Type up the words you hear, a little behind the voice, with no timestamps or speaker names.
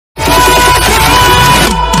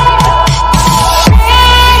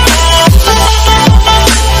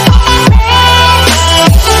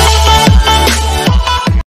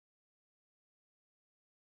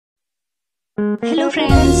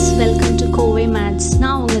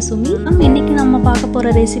Sumi. இன்னைக்கு நம்ம பார்க்க போற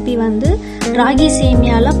ரெசிபி வந்து ராகி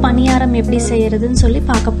சேமியால பணியாரம் எப்படி செய்யறதுன்னு சொல்லி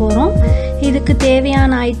பார்க்க போறோம். இதுக்கு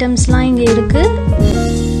தேவையான ஐட்டம்ஸ்லாம் இங்க இருக்கு.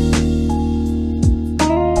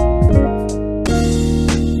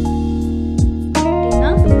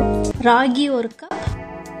 ராகி ஒரு கப்.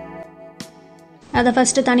 அதை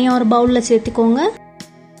ஃபர்ஸ்ட் தனியா ஒரு பவுல்ல சேர்த்துக்கோங்க.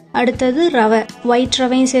 அடுத்தது ரவை, ஒயிட்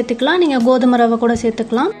ரவையும் சேர்த்துக்கலாம், நீங்க கோதுமை ரவை கூட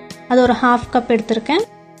சேர்த்துக்கலாம். அது ஒரு 1/2 கப் எடுத்திருக்கேன்.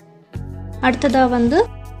 அடுத்ததா வந்து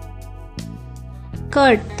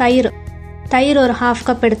கர்ட், தயிர் ஒரு 1/2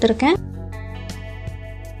 கப் எடுத்திருக்கேன்.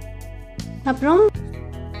 அப்புறம்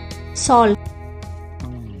சால்ட்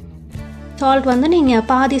வந்து நீங்க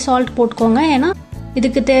பாதி சால்ட் போட்டுக்கோங்க, ஏன்னா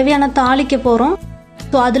இதுக்கு தேவையான தாளிக்க போறோம்.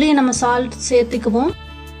 ஸோ அதுலேயும் நம்ம சால்ட் சேர்த்துக்குவோம்.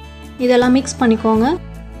 இதெல்லாம் மிக்ஸ் பண்ணிக்கோங்க.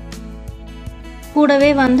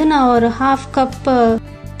 கூடவே வந்து நான் ஒரு 1/2 கப்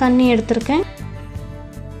தண்ணி எடுத்திருக்கேன்.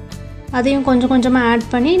 அதையும் கொஞ்சம் கொஞ்சமாக ஆட்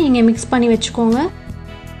பண்ணி நீங்கள் மிக்ஸ் பண்ணி வச்சுக்கோங்க.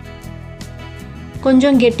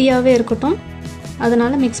 கொஞ்சம் கெட்டியாகவே இருக்கட்டும்,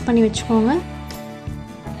 அதனால மிக்ஸ் பண்ணி வச்சுக்கோங்க.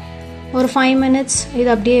 ஒரு 5 மினிட்ஸ் இது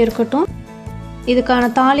அப்படியே இருக்கட்டும்.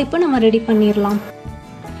 இதுக்கான தாளிப்பு நம்ம ரெடி பண்ணிடலாம்.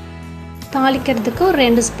 தாளிக்கிறதுக்கு ஒரு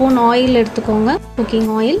 2 ஸ்பூன் ஆயில் எடுத்துக்கோங்க,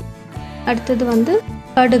 குக்கிங் ஆயில். அடுத்தது வந்து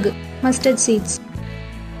கடுகு, மஸ்டர்ட் சீட்ஸ்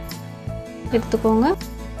எடுத்துக்கோங்க.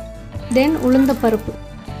 தென் உளுத்தம்பருப்பு.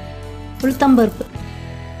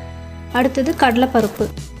 அடுத்தது கடலைப்பருப்பு.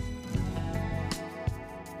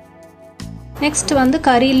 நெக்ஸ்ட் வந்து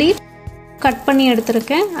கறி லீவ் கட் பண்ணி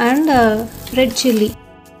எடுத்திருக்கேன் அண்ட் ரெட் சில்லி.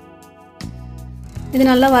 இது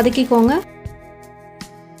நல்லா வதக்கிக்கோங்க.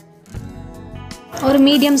 ஒரு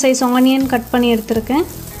மீடியம் சைஸ் ஆனியன் கட் பண்ணி எடுத்திருக்கேன்.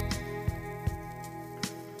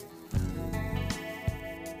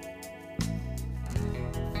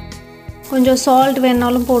 கொஞ்சம் சால்ட்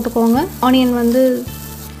வேணாலும் போட்டுக்கோங்க. ஆனியன் வந்து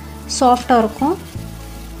சாஃப்டாக இருக்கும்.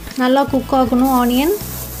 நல்லா குக் ஆகணும் ஆனியன்.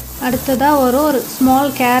 அடுத்ததாக ஒரு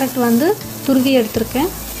ஸ்மால் கேரட் வந்து துருவி எடுத்திருக்கேன்.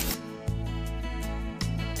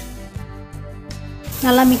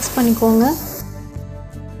 நல்லா மிக்ஸ் பண்ணிக்கோங்க.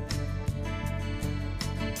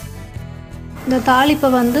 இந்த தாளிப்பை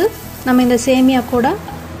வந்து நம்ம இந்த சேமியா கூட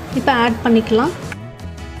இப்போ ஆட் பண்ணிக்கலாம்.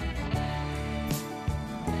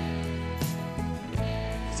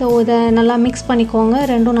 ஸோ இதை நல்லா மிக்ஸ் பண்ணிக்கோங்க.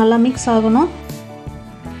 ரெண்டும் நல்லா மிக்ஸ் ஆகணும்.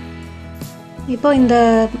 இப்போ இந்த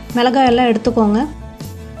மிளகாய் எல்லாம் எடுத்துக்கோங்க.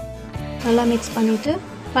 நல்லா மிக்ஸ் பண்ணிவிட்டு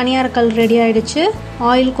பணியாரக்கல் ரெடி ஆகிடுச்சு.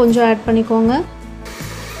 ஆயில் கொஞ்சம் ஆட் பண்ணிக்கோங்க.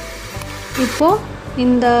 இப்போது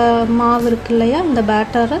இந்த மாவு இருக்கு இல்லையா, இந்த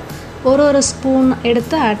பேட்டரை ஒரு ஸ்பூன்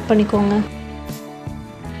எடுத்து ஆட் பண்ணிக்கோங்க.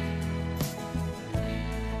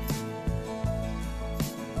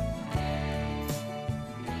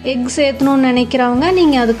 எக் சேர்த்தணும்னு நினைக்கிறவங்க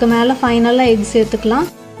நீங்கள் அதுக்கு மேலே ஃபைனலாக எக் சேர்த்துக்கலாம்.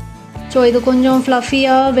 ஸோ இது கொஞ்சம்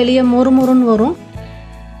ஃப்ளஃபியாக வெளியே மொறுமொறுன்னு வரும்.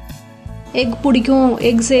 எக் பிடிக்கும்,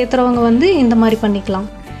 எக் சேர்த்துறவங்க வந்து இந்த மாதிரி பண்ணிக்கலாம்.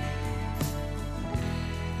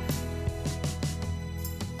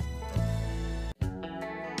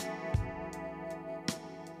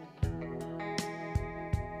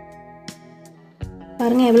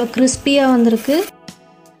 பாருங்கள் எவ்வளோ கிறிஸ்பியாக வந்திருக்கு.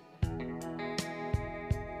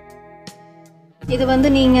 இது வந்து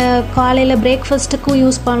நீங்கள் காலையில் பிரேக்ஃபாஸ்ட்டுக்கும்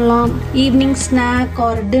யூஸ் பண்ணலாம், ஈவினிங் ஸ்நாக்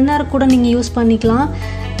ஆர் டின்னர் கூட நீங்கள் யூஸ் பண்ணிக்கலாம்.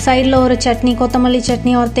 சைடில் ஒரு சட்னி, கொத்தமல்லி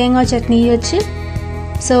சட்னி ஒரு தேங்காய் சட்னி வச்சு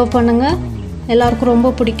சர்வ் பண்ணுங்கள். எல்லாருக்கும்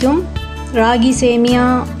ரொம்ப பிடிக்கும். ராகி சேமியா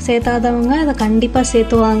சேர்த்தாதவங்க அதை கண்டிப்பாக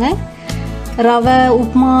சேர்த்துவாங்க. ரவை,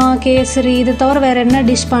 உப்மா, கேசரி இது தவிர வேறு என்ன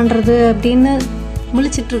டிஷ் பண்ணுறது அப்படின்னு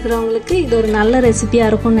முழிச்சிட்ருக்கிறவங்களுக்கு இது ஒரு நல்ல ரெசிபியாக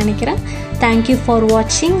இருக்கும்னு நினைக்கிறேன். தேங்க்யூ ஃபார்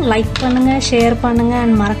வாட்சிங். லைக் பண்ணுங்கள், ஷேர் பண்ணுங்கள்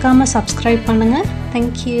அண்ட் மறக்காமல் சப்ஸ்கிரைப் பண்ணுங்கள்.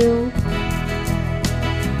 தேங்க்யூ.